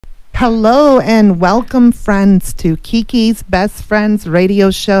Hello and welcome, friends, to Kiki's Best Friends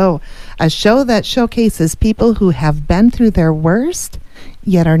radio show, a show that showcases people who have been through their worst,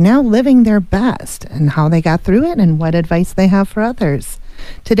 yet are now living their best, and how they got through it and what advice they have for others.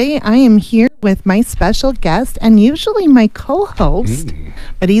 Today, I am here with my special guest and usually my co-host,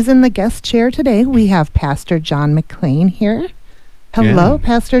 but he's in the guest chair today. We have Pastor John McLean here. Hello,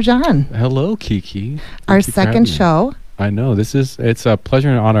 Pastor John. Hello, Kiki. Our second show. I know it's a pleasure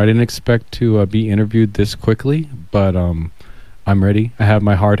and honor. I didn't expect to be interviewed this quickly, but I'm ready. I have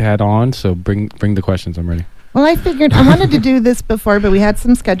my hard hat on, so bring the questions. I'm ready. Well, I figured I wanted to do this before, but we had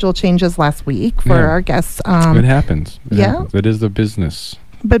some schedule changes last week for our guests. It happens. Happens. It is the business.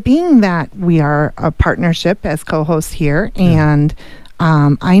 But being that we are a partnership as co-hosts here, and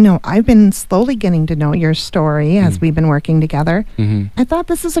I know I've been slowly getting to know your story as we've been working together. I thought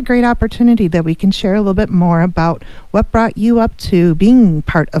this is a great opportunity that we can share a little bit more about what brought you up to being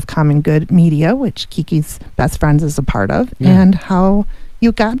part of Common Good Media, which Kiki's Best Friends is a part of, and how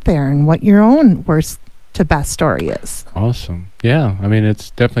you got there and what your own worst to best story is. Awesome. Yeah. I mean,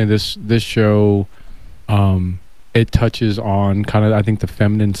 it's definitely this show, it touches on kind of, I think, the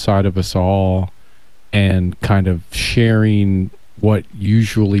feminine side of us all and kind of sharing what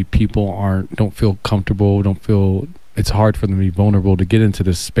usually people don't feel comfortable, it's hard for them to be vulnerable to get into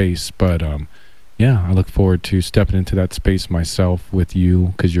this space. But I look forward to stepping into that space myself with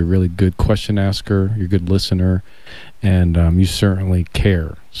you, because you're a really good question asker, you're a good listener, and you certainly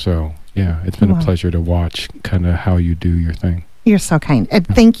care. So yeah, it's been a pleasure to watch kind of how you do your thing. You're so kind. And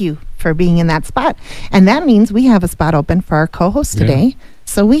thank you for being in that spot. And that means we have a spot open for our co-host today.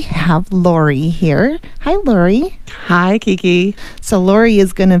 So we have Lori here. Hi, Lori. Hi, Kiki. So Lori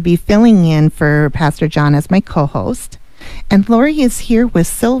is going to be filling in for Pastor John as my co-host. And Lori is here with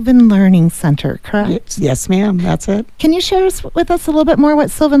Sylvan Learning Center, correct? Yes, ma'am. That's it. Can you share with us a little bit more what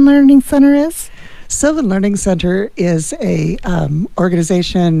Sylvan Learning Center is? Sylvan Learning Center is a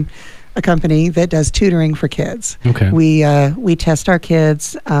organization, a company that does tutoring for kids. Okay. We test our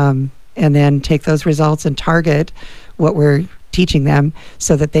kids and then take those results and target what we're teaching them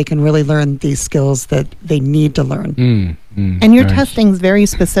so that they can really learn these skills that they need to learn. And your testing is very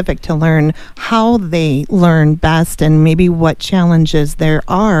specific to learn how they learn best and maybe what challenges there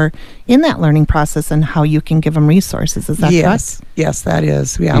are in that learning process and how you can give them resources. Is that correct? Yes, that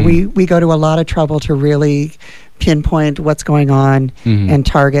is. Yeah, we go to a lot of trouble to really pinpoint what's going on and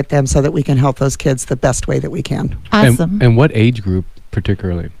target them so that we can help those kids the best way that we can. Awesome. And what age group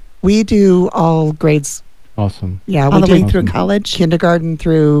particularly? We do all grades. Awesome. Yeah, all we the way do through college? Kindergarten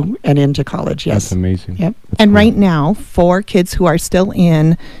through and into college, yes. That's amazing. Yep. That's And cool. right now, for kids who are still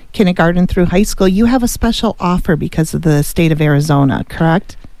in kindergarten through high school, you have a special offer because of the state of Arizona,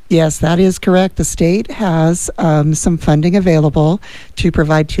 correct? Yes, that is correct. The state has some funding available to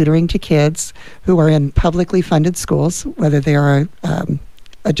provide tutoring to kids who are in publicly funded schools, whether they are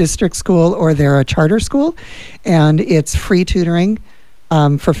a district school or they're a charter school, and it's free tutoring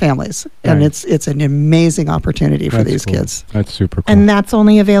for families. Right. And it's an amazing opportunity for these kids. That's super cool. And that's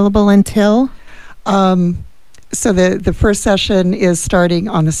only available until? So the first session is starting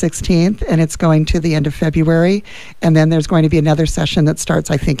on the 16th, and it's going to the end of February. And then there's going to be another session that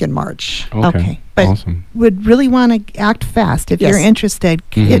starts, I think, in March. Okay. But awesome. would really want to act fast. If Yes. you're interested,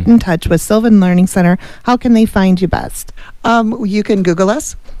 get in touch with Sylvan Learning Center. How can they find you best? You can Google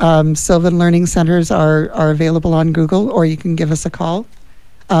us. Sylvan Learning Centers are available on Google, or you can give us a call.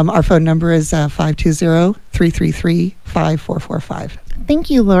 Our phone number is 520-333-5445.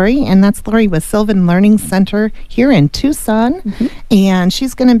 Thank you, Lori. And that's Lori with Sylvan Learning Center here in Tucson. And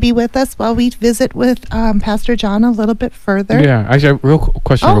she's going to be with us while we visit with Pastor John a little bit further. Yeah, actually, a real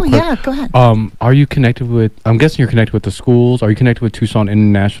question. Oh, real quick. yeah, go ahead. Are you connected with, I'm guessing you're connected with the schools. Are you connected with Tucson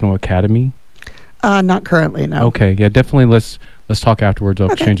International Academy? Not currently, no. Okay, yeah, definitely let's talk afterwards.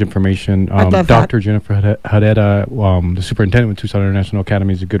 I'll exchange information. I'd love Dr. Jennifer Hadeda, the superintendent with Tucson International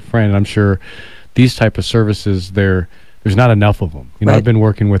Academy, is a good friend. And I'm sure these type of services, there's not enough of them. You know, I've been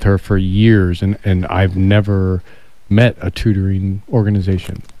working with her for years, and I've never met a tutoring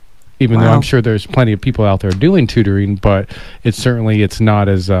organization. Even though I'm sure there's plenty of people out there doing tutoring, but it's not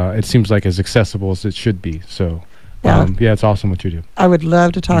as it seems like as accessible as it should be. So it's awesome what you do. I would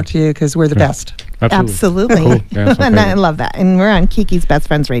love to talk to you because we're the best. Absolutely. Cool. Yeah, And I love that. And we're on Kiki's Best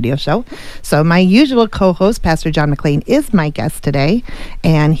Friends radio show. So my usual co-host, Pastor John McLean, is my guest today.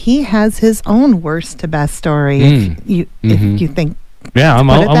 And he has his own worst to best story. If you think. Yeah, I'm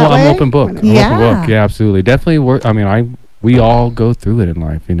Put it that way? open book. Open book. Yeah, absolutely. Definitely. We all go through it in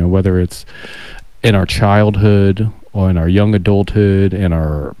life, you know, whether it's in our childhood or in our young adulthood, in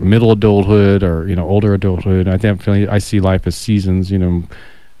our middle adulthood, or, you know, older adulthood. I see life as seasons, you know.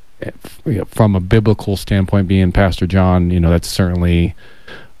 from a biblical standpoint, being Pastor John, that's certainly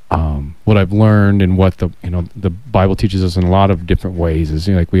what I've learned, and what the Bible teaches us in a lot of different ways is,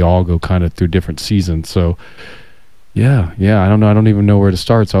 like, we all go kind of through different seasons. So yeah, I don't know. I don't even know where to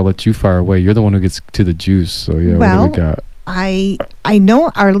start. So I'll let you fire away. You're the one who gets to the juice. So yeah, well, what do we got? I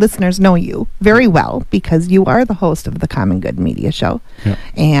know our listeners know you very well because you are the host of the Common Good Media Show,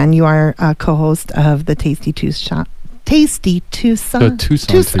 and you are a co-host of the Tasty Tucson. The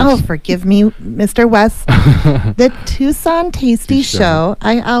Tucson. Oh, forgive me, Mr. West. The Tucson Tasty Show.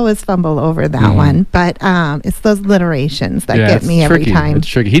 I always fumble over that one, but it's those alliterations that get me every time. It's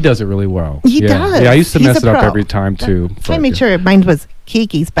tricky. He does it really well. He does. Yeah, I used to mess it up every time too. I made sure mine was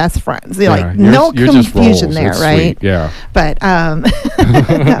Kiki's best friends. Like yours confusion there, it's right? Sweet. Yeah. But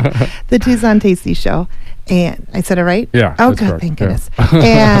the Tucson Tasty Show. And I said it right? Yeah. Oh, good. Thank goodness.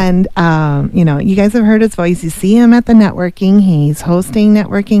 And, you guys have heard his voice. You see him at the networking. He's hosting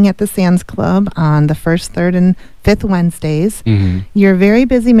networking at the Sands Club on the 1st, 3rd, and 5th Wednesdays. Mm-hmm. You're a very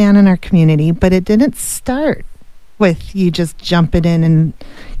busy man in our community, but it didn't start with you just jumping in. And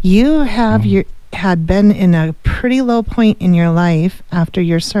you have had been in a pretty low point in your life after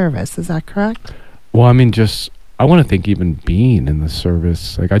your service. Is that correct? Well, I mean, I want to think even being in the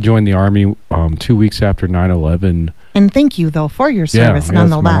service. Like, I joined the Army 2 weeks after 9/11. And thank you, though, for your service,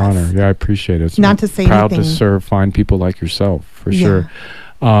 nonetheless. It's my honor. Yeah, I appreciate it. It's Not to say proud anything. to serve fine people like yourself, for sure.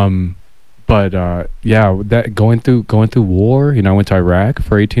 But that going through war, I went to Iraq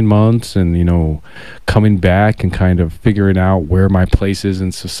for 18 months, and coming back and kind of figuring out where my place is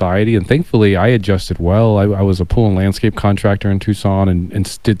in society. And thankfully, I adjusted well. I was a pool and landscape contractor in Tucson,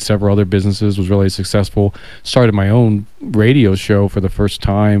 and did several other businesses. Was really successful. Started my own radio show for the first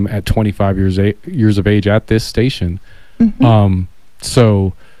time at 25 years of age at this station. Mm-hmm.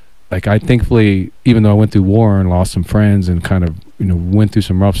 So, like, I thankfully, even though I went through war and lost some friends and kind of, went through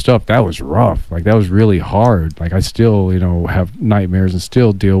some rough stuff, that was rough. Like, that was really hard. Like, I still, have nightmares and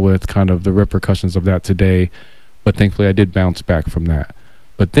still deal with kind of the repercussions of that today. But thankfully, I did bounce back from that.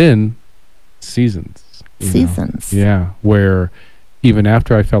 But then, seasons. Yeah, where even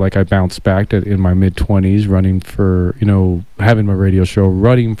after I felt like I bounced back in my mid-20s, running for, having my radio show,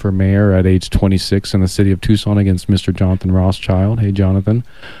 running for mayor at age 26 in the city of Tucson against Mr. Jonathan Rothschild. Hey, Jonathan.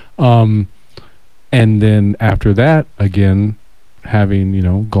 And then after that, again,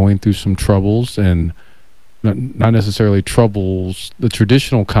 having, going through some troubles, and not necessarily troubles, the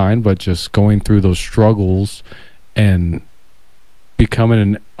traditional kind, but just going through those struggles and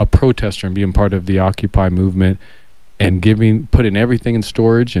becoming a protester and being part of the Occupy movement, and putting everything in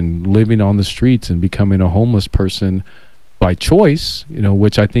storage and living on the streets and becoming a homeless person by choice,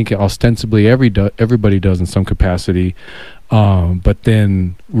 which I think ostensibly everybody does in some capacity. But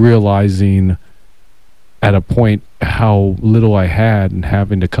then realizing at a point how little I had and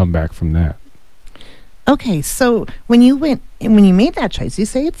having to come back from that. Okay, so when you made that choice, you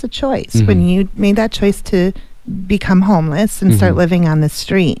say it's a choice. Mm-hmm. When you made that choice to become homeless and start living on the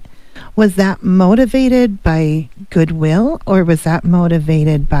street, was that motivated by goodwill, or was that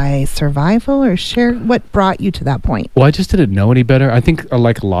motivated by survival, or what brought you to that point? Well, I just didn't know any better. I think,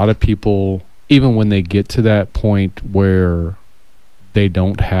 like a lot of people, even when they get to that point where they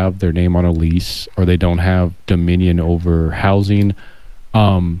don't have their name on a lease or they don't have dominion over housing,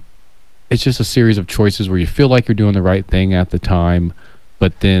 it's just a series of choices where you feel like you're doing the right thing at the time,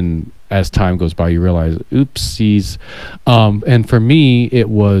 but then as time goes by, you realize, oopsies. And for me, it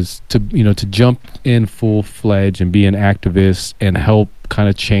was to jump in full-fledged and be an activist and help kind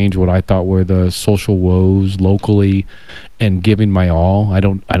of change what I thought were the social woes locally, and giving my all. I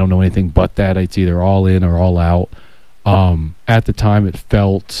don't know anything but that. It's either all in or all out. At the time, it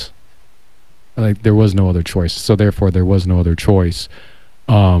felt like there was no other choice. So therefore, there was no other choice.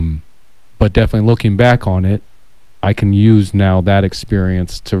 But definitely looking back on it, I can use now that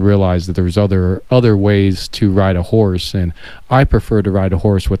experience to realize that there's other ways to ride a horse, and I prefer to ride a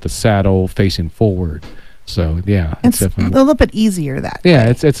horse with the saddle facing forward. So yeah, it's definitely a little bit easier that yeah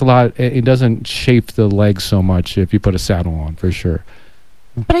way. It's a lot. It doesn't shape the legs so much if you put a saddle on, for sure.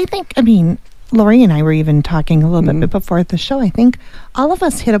 But I think, Lori and I were even talking a little bit before the show. I think all of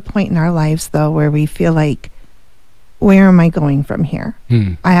us hit a point in our lives, though, where we feel like, where am I going from here?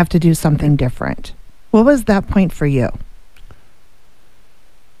 I have to do something different. What was that point for you?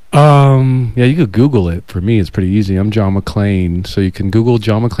 Yeah, you could Google it. For me, it's pretty easy. I'm John McClain. So you can Google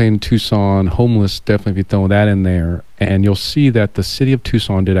John McClain Tucson homeless, definitely if you throw that in there. And you'll see that the city of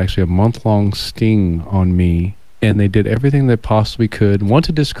Tucson did actually a month-long sting on me. And they did everything they possibly could. One,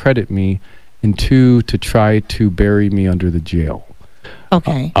 to discredit me, and two, to try to bury me under the jail.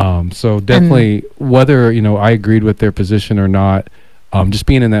 Okay. So definitely, whether, I agreed with their position or not, just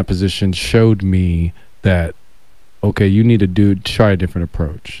being in that position showed me that, okay, you need to try a different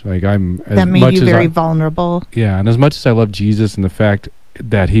approach. Like that made you very vulnerable. Yeah, and as much as I love Jesus and the fact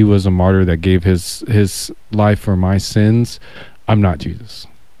that he was a martyr that gave his life for my sins, I'm not Jesus.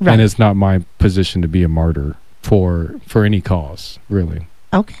 Right. And it's not my position to be a martyr for any cause, really.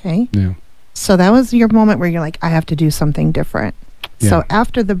 Okay. Yeah. So that was your moment where you're like, I have to do something different. Yeah. So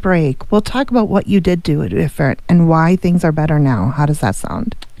after the break, we'll talk about what you did do different and why things are better now. How does that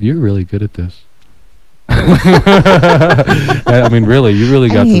sound? You're really good at this. I mean, really, you really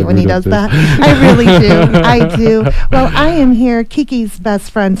got I to hate the when root he of does this. that. I really do. I do. Well, I am here, Kiki's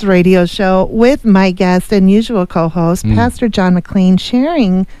Best Friends radio show, with my guest and usual co-host, Pastor John McLean,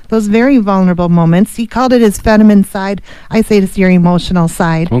 sharing those very vulnerable moments. He called it his feminine side. I say it's your emotional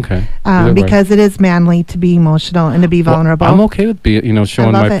side. Okay. Because it is manly to be emotional and to be vulnerable. Well, I'm okay with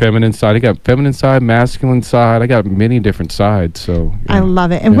showing my feminine side. I got feminine side, masculine side. I got many different sides. So I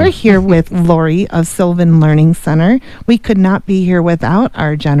love it. And we're here with Lori of Sylvan Learning Center. We could not be here without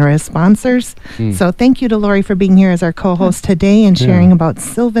our generous sponsors. So thank you to Lori for being here as our co-host today and sharing about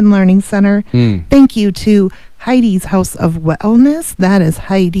Sylvan Learning Center. Thank you to Heidi's House of Wellness. That is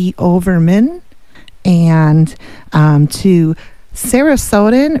Heidi Overman. And to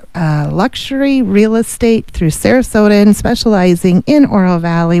Sarasotan, luxury real estate through Sarasotan, specializing in Oro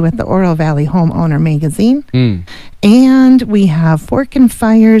Valley with the Oro Valley Homeowner Magazine. And we have Fork and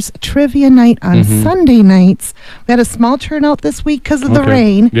Fire's trivia night on Sunday nights. We had a small turnout this week because of the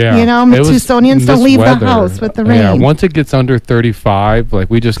rain. Yeah. You know, Tucsonians don't leave the house with the rain. Yeah, once it gets under 35,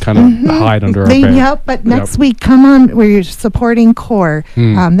 like we just kind of hide under our bed. Yep, but next week, come on, we're supporting CORE.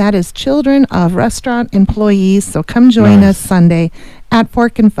 That is Children of Restaurant Employees. So come join us Sunday at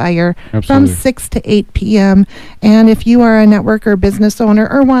Fork and Fire from 6 to 8 p.m. And if you are a network or business owner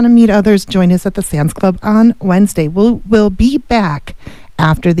or want to meet others, join us at the Sands Club on Wednesday. We'll be back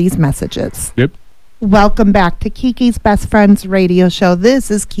after these messages. Yep. Welcome back to Kiki's Best Friends radio show. This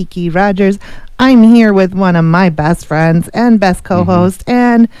is Kiki Rogers. I'm here with one of my best friends and best co-host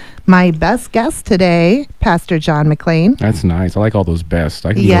and my best guest today, Pastor John McLean. That's nice. I like all those best.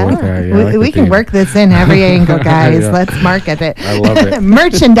 I can go with that. Yeah, we can work this in every angle, guys. Let's market it. I love it.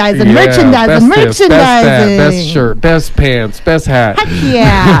 merchandising. Best shirt, best pants, best hat. Heck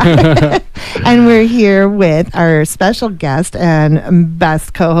yeah. And we're here with our special guest and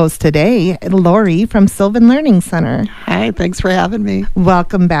best co-host today, Lori from Sylvan Learning Center. Hi, thanks for having me.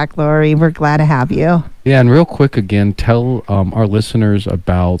 Welcome back, Lori. We're glad to have you. Yeah, and real quick again, tell our listeners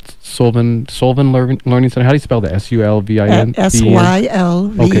about Sylvan Learning Center. How do you spell that? S-U-L-V-I-N?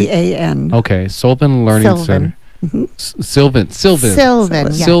 S-Y-L-V-A-N. Okay, Sylvan Learning Center. Sylvan, yes.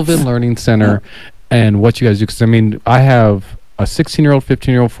 Sylvan Learning Center. And what you guys do, because I mean, I have a 16-year-old,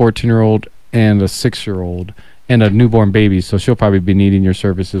 15-year-old, 14-year-old, and a 6-year-old. And a newborn baby, so she'll probably be needing your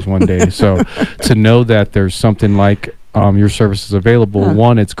services one day. So to know that there's something like your services available,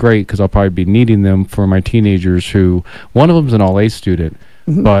 one, it's great because I'll probably be needing them for my teenagers who, one of them's an all-A student,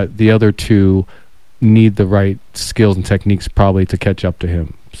 but the other two need the right skills and techniques probably to catch up to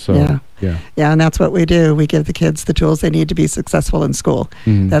him. So yeah, and that's what we do. We give the kids the tools they need to be successful in school.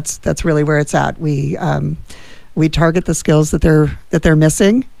 That's really where it's at. We target the skills that they're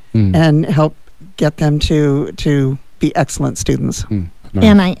missing and help get them to be excellent students. Nice.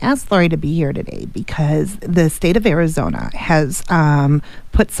 And I asked Lori to be here today because the state of Arizona has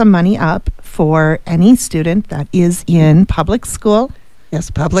put some money up for any student that is in public school. Yes,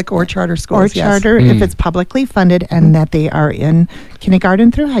 public or charter schools. Or charter, if it's publicly funded, and that they are in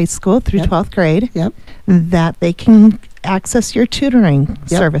kindergarten through high school through 12th grade, that they can access your tutoring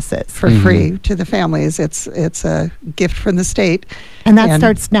services for free to the families. It's a gift from the state. And that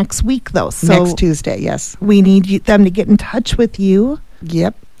starts next week, though. So next Tuesday, yes. We need them to get in touch with you.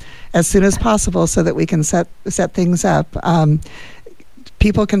 Yep, as soon as possible so that we can set things up.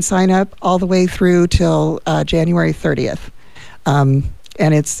 People can sign up all the way through till January 30th.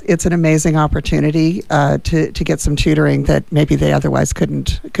 And it's an amazing opportunity to get some tutoring that maybe they otherwise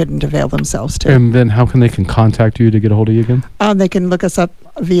couldn't avail themselves to. And then how can they contact you to get a hold of you again? They can look us up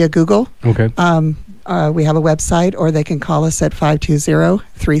via Google. Okay. We have a website, or they can call us at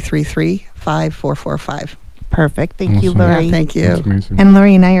 520-333-5445. Perfect. Thank you, Lori. Yeah, thank you. And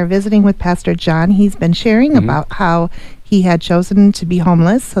Lori and I are visiting with Pastor John. He's been sharing about how he had chosen to be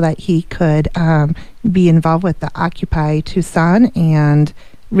homeless so that he could be involved with the Occupy Tucson and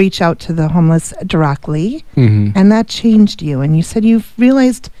reach out to the homeless directly. And that changed you. And you said you've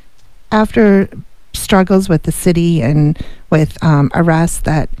realized after struggles with the city and with arrests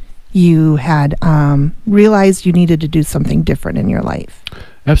that you had realized you needed to do something different in your life.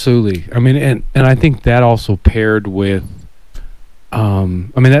 Absolutely. I mean, and I think that also paired with I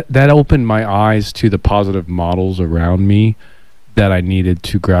mean, that opened my eyes to the positive models around me that I needed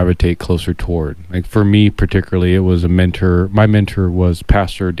to gravitate closer toward. Like for me particularly, it was a mentor. My mentor was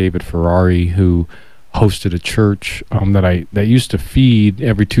Pastor David Ferrari, who hosted a church that used to feed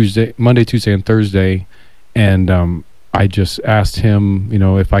every Monday, Tuesday, and Thursday, and I just asked him,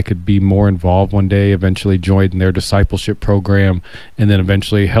 if I could be more involved one day. Eventually joined their discipleship program, and then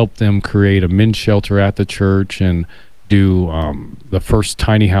eventually helped them create a men's shelter at the church and do the first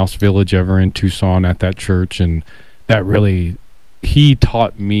tiny house village ever in Tucson at that church. And that really, he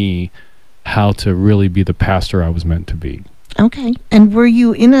taught me how to really be the pastor I was meant to be. Okay. And were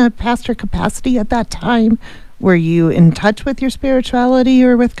you in a pastor capacity at that time? Were you in touch with your spirituality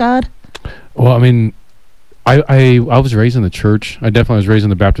or with God? Well, I mean, I was raised in the church. I definitely was raised in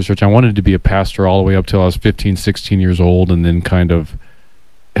the Baptist church. I wanted to be a pastor all the way up till I was 15, 16 years old, and then kind of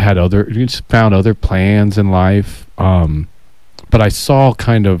found other plans in life. But I saw,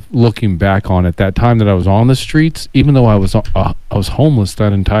 kind of looking back on it, that time that I was on the streets, even though I was homeless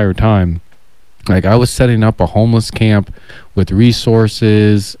that entire time. Like, I was setting up a homeless camp with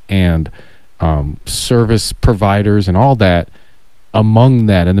resources and service providers and all that. Among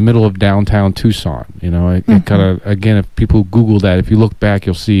that, in the middle of downtown Tucson, it kind of, again, if people Google that, if you look back,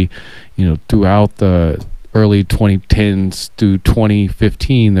 you'll see, throughout the early 2010s through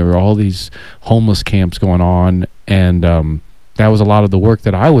 2015, there were all these homeless camps going on, and that was a lot of the work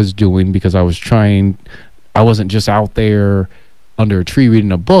that I was doing, because I wasn't just out there under a tree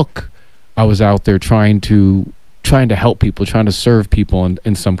reading a book. I was out there trying to help people, trying to serve people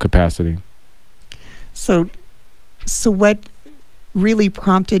in some capacity. So what really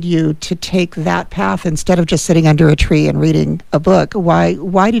prompted you to take that path instead of just sitting under a tree and reading a book?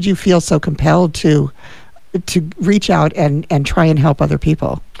 Why did you feel so compelled to reach out and try and help other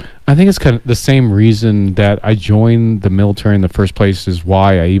people? I think it's kind of the same reason that I joined the military in the first place is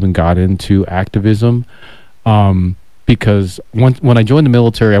why I even got into activism. Because when I joined the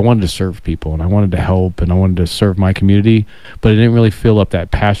military, I wanted to serve people, and I wanted to help, and I wanted to serve my community, but I didn't really fill up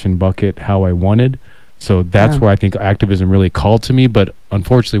that passion bucket how I wanted. So that's where I think activism really called to me. But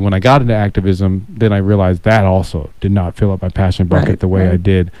unfortunately, when I got into activism, then I realized that also did not fill up my passion bucket the way I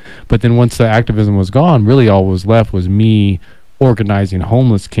did. But then once the activism was gone, really all was left was me organizing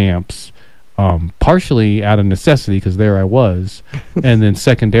homeless camps, partially out of necessity, because there I was. And then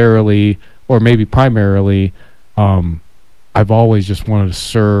secondarily, or maybe primarily, I've always just wanted to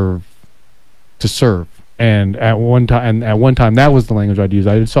serve. And at one time, that was the language I'd use.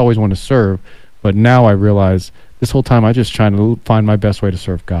 I just always wanted to serve. But now I realize this whole time I'm just trying to find my best way to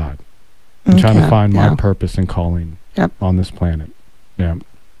serve God. I'm trying to find my purpose and calling on this planet. Yeah.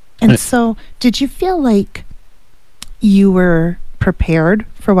 And so did you feel like you were prepared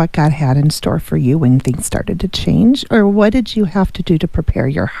for what God had in store for you when things started to change? Or what did you have to do to prepare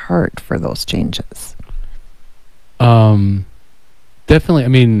your heart for those changes? Definitely. I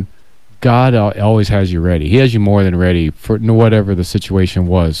mean, God always has you ready. He has you more than ready for whatever the situation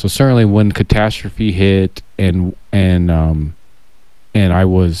was. So certainly when catastrophe hit and I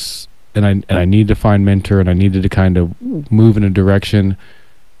needed to find mentor, and I needed to kind of move in a direction,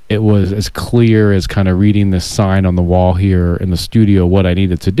 it was as clear as kind of reading this sign on the wall here in the studio what I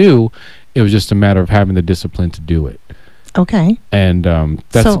needed to do. It was just a matter of having the discipline to do it. Okay. And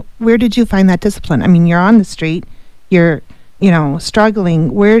so where did you find that discipline? I mean, you're on the street, you're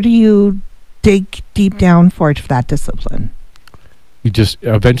struggling. Where do you dig deep down for that discipline? You just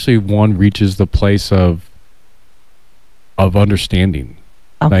eventually one reaches the place of understanding.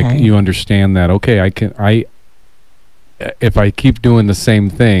 Okay. Like you understand that, okay, if I keep doing the same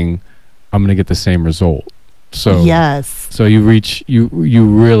thing, I'm going to get the same result. So yes. So you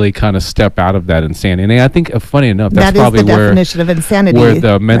really kind of step out of that insanity. And I think, funny enough, that's probably the definition of insanity, where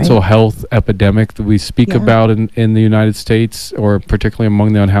the mental health epidemic that we speak about in the United States, or particularly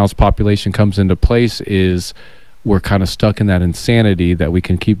among the unhoused population, comes into place. Is we're kind of stuck in that insanity that we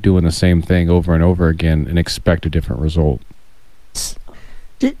can keep doing the same thing over and over again and expect a different result.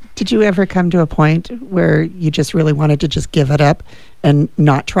 Did you ever come to a point where you just really wanted to just give it up and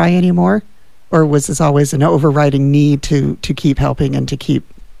not try anymore? Or was this always an overriding need to keep helping and to keep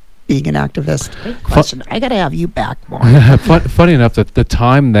being an activist? Great question. I got to have you back more. Funny enough, that the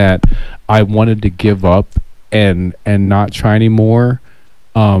time that I wanted to give up and not try anymore,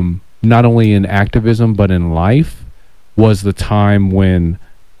 not only in activism but in life, was the time when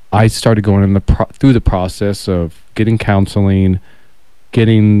I started going through the process of getting counseling.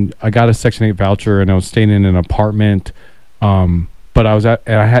 I got a Section 8 voucher, and I was staying in an apartment. But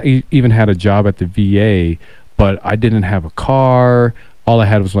even had a job at the VA, but I didn't have a car. all I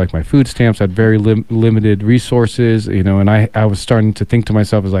had was like my food stamps. I had very limited resources, you know, and I was starting to think to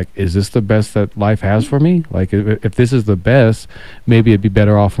myself, is like, is this the best that life has for me? Like, if this is the best, maybe it'd be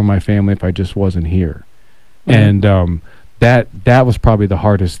better off for my family if I just wasn't here. Right. And that was probably the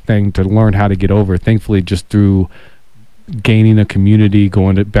hardest thing to learn how to get over. Thankfully, just through gaining a community,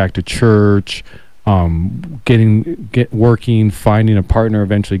 going back to church, working, finding a partner,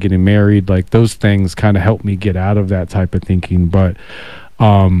 eventually getting married, like those things kind of helped me get out of that type of thinking. But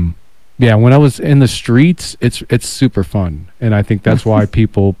yeah, when I was in the streets, it's super fun, and I think that's why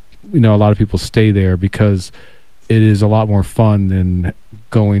people, you know, a lot of people stay there, because it is a lot more fun than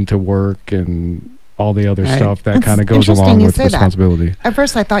going to work and all the other stuff that kind of goes along with responsibility. At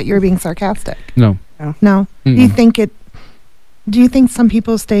first, I thought you were being sarcastic. No. No. Do you think some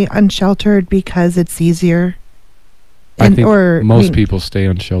people stay unsheltered because it's easier? I think most people stay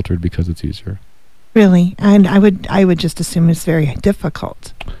unsheltered because it's easier. Really? And I would just assume it's very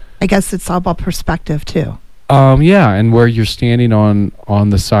difficult. I guess it's all about perspective too. Yeah, and where you're standing on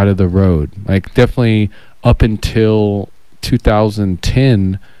the side of the road. Like, definitely up until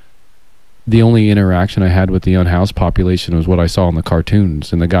 2010, the only interaction I had with the unhoused population was what I saw in the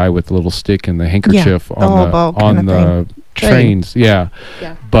cartoons, and the guy with the little stick and the handkerchief on the trains. Yeah.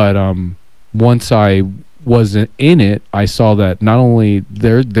 But once I was in it, I saw that not only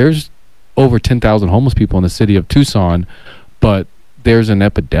there's over 10,000 homeless people in the city of Tucson, but there's an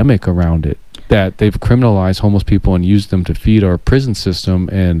epidemic around it, that they've criminalized homeless people and used them to feed our prison system.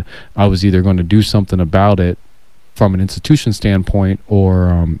 And I was either going to do something about it from an institution standpoint,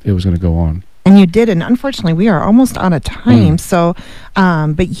 or it was going to go on. And you did, and unfortunately, we are almost out of time. So,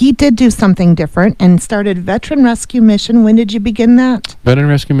 but he did do something different and started Veteran Rescue Mission. When did you begin that? Veteran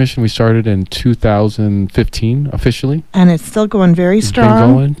Rescue Mission, we started in 2015 officially. And it's still going very strong.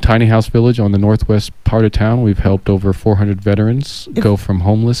 Been going. Tiny House Village on the northwest part of town. We've helped over 400 veterans go from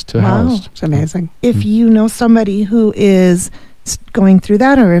homeless to housed. It's amazing. If you know somebody who is going through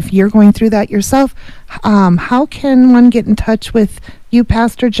that, or if you're going through that yourself, how can one get in touch with you,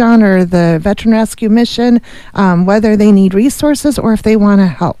 Pastor John, or the Veteran Rescue Mission, whether they need resources or if they want to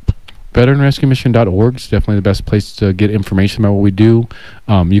help? VeteranRescueMission.org is definitely the best place to get information about what we do.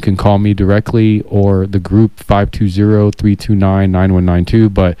 You can call me directly or the group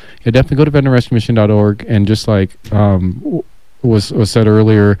 520-329-9192. But yeah, definitely go to VeteranRescueMission.org, and just like was said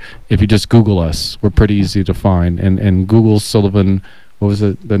earlier, if you just Google us, we're pretty easy to find. And Google Sullivan, what was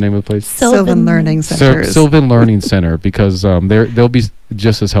the name of the place? Sylvan Learning Center. Sylvan Learning Center, because they'll be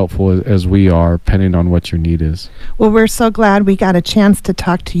just as helpful as we are, depending on what your need is. Well, we're so glad we got a chance to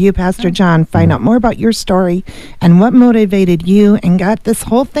talk to you, Pastor John, find out more about your story and what motivated you and got this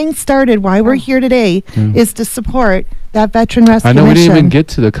whole thing started. Why we're here today is to support that Veteran Rescue Mission. I know we didn't even get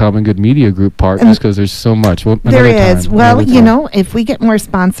to the Common Good Media Group part, just because there's so much. Well, there is. Well, you know, if we get more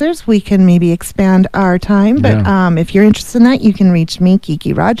sponsors, we can maybe expand our time. But if you're interested in that, you can reach me,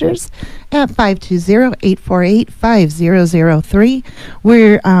 Kiki Rogers, at 520-848-5003.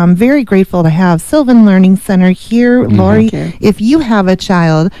 We're very grateful to have Sylvan Learning Center here. Lori, if you have a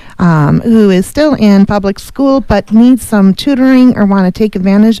child who is still in public school but needs some tutoring or want to take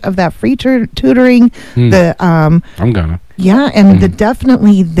advantage of that free tutoring, I'm gonna. Yeah, and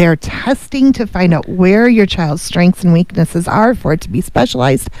definitely they're testing to find out where your child's strengths and weaknesses are for it to be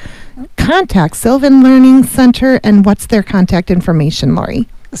specialized. Contact Sylvan Learning Center, and what's their contact information, Lori?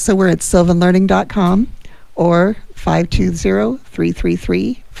 So we're at sylvanlearning.com or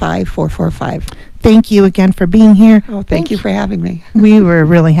 520-333-5445. Thank you again for being here. Oh, thank you for having me. We were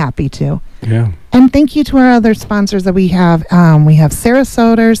really happy to. Yeah. And thank you to our other sponsors that we have. We have Sarah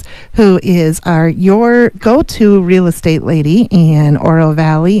Soders, who is your go-to real estate lady in Oro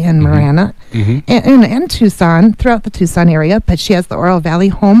Valley and Marana and Tucson, throughout the Tucson area. But she has the Oro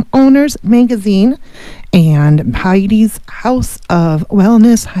Valley Homeowners Magazine and Heidi's House of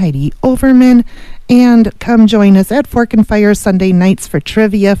Wellness, Heidi Overman. And come join us at Fork and Fire Sunday nights for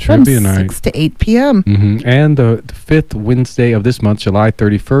trivia from 6 to 8 p.m. And the fifth Wednesday of this month, July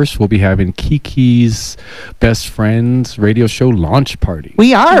 31st, we'll be having Kiki's Best Friends radio show launch party.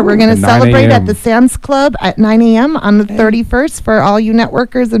 We are. We're going to celebrate at the Sam's Club at 9 a.m. on the 31st for all you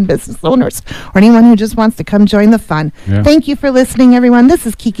networkers and business owners or anyone who just wants to come join the fun. Yeah. Thank you for listening, everyone. This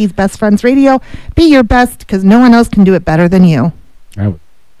is Kiki's Best Friends Radio. Be your best, because no one else can do it better than you.